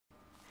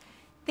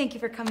Thank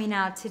you for coming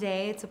out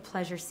today. It's a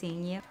pleasure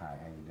seeing you. Hi,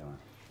 how you doing?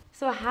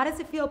 So how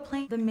does it feel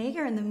playing the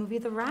mayor in the movie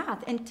The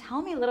Wrath? And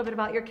tell me a little bit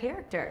about your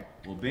character.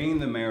 Well, being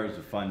the mayor is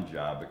a fun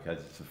job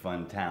because it's a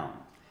fun town.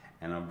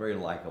 And I'm a very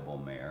likable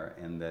mayor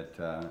in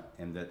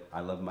that I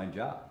love my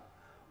job.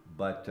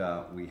 But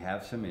we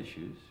have some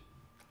issues,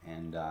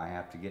 and I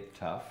have to get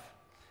tough,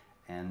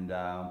 and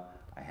I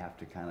have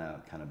to kind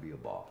of be a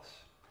boss.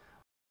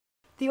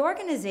 The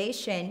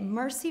organization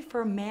Mercy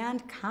for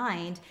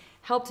Mankind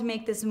helped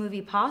make this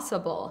movie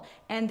possible,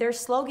 and their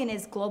slogan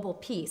is Global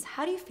Peace.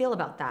 How do you feel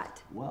about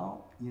that?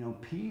 Well, you know,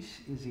 peace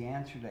is the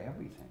answer to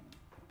everything.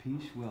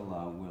 Peace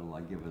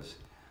will give us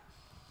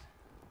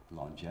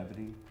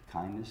longevity,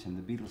 kindness, and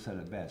the Beatles said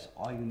it best,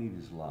 all you need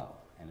is love.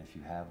 And if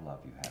you have love,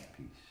 you have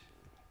peace.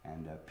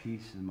 And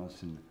peace is the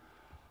most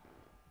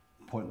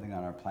important thing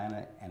on our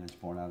planet, and it's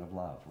born out of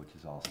love, which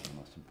is also the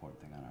most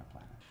important thing on our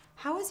planet.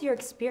 How was your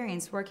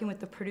experience working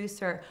with the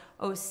producer,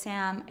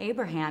 Sam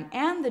Abraham,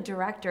 and the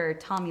director,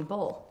 Tommy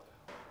Bull?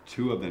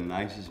 Two of the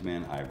nicest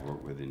men I've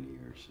worked with in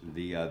years.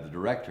 The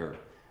director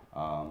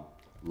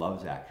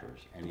loves actors,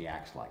 and he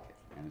acts like it,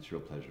 and it's a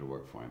real pleasure to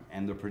work for him.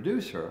 And the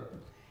producer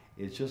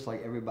is just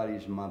like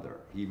everybody's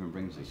mother. He even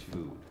brings us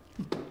food.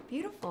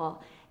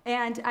 Beautiful.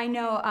 And I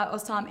know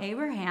Sam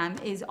Abraham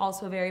is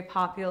also very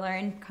popular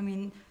and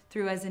coming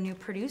through as a new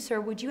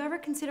producer. Would you ever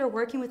consider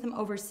working with him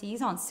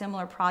overseas on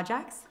similar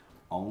projects?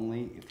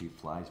 Only if he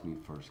flies me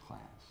first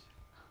class.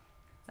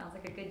 Sounds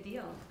like a good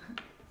deal.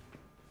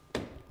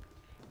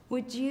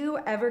 Would you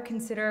ever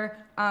consider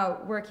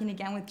working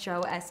again with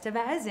Joe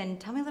Estevez? And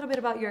tell me a little bit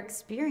about your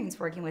experience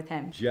working with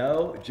him.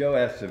 Joe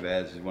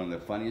Estevez is one of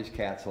the funniest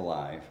cats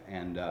alive,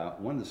 and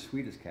one of the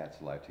sweetest cats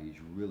alive too.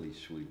 He's really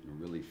sweet and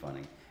really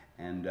funny,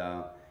 and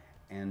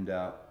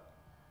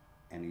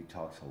he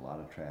talks a lot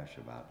of trash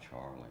about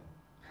Charlie,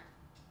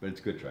 but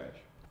it's good trash.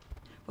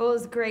 Well, it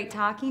was great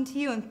talking to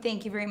you, and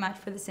thank you very much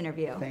for this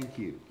interview. Thank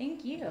you.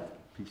 Thank you.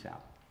 Peace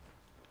out.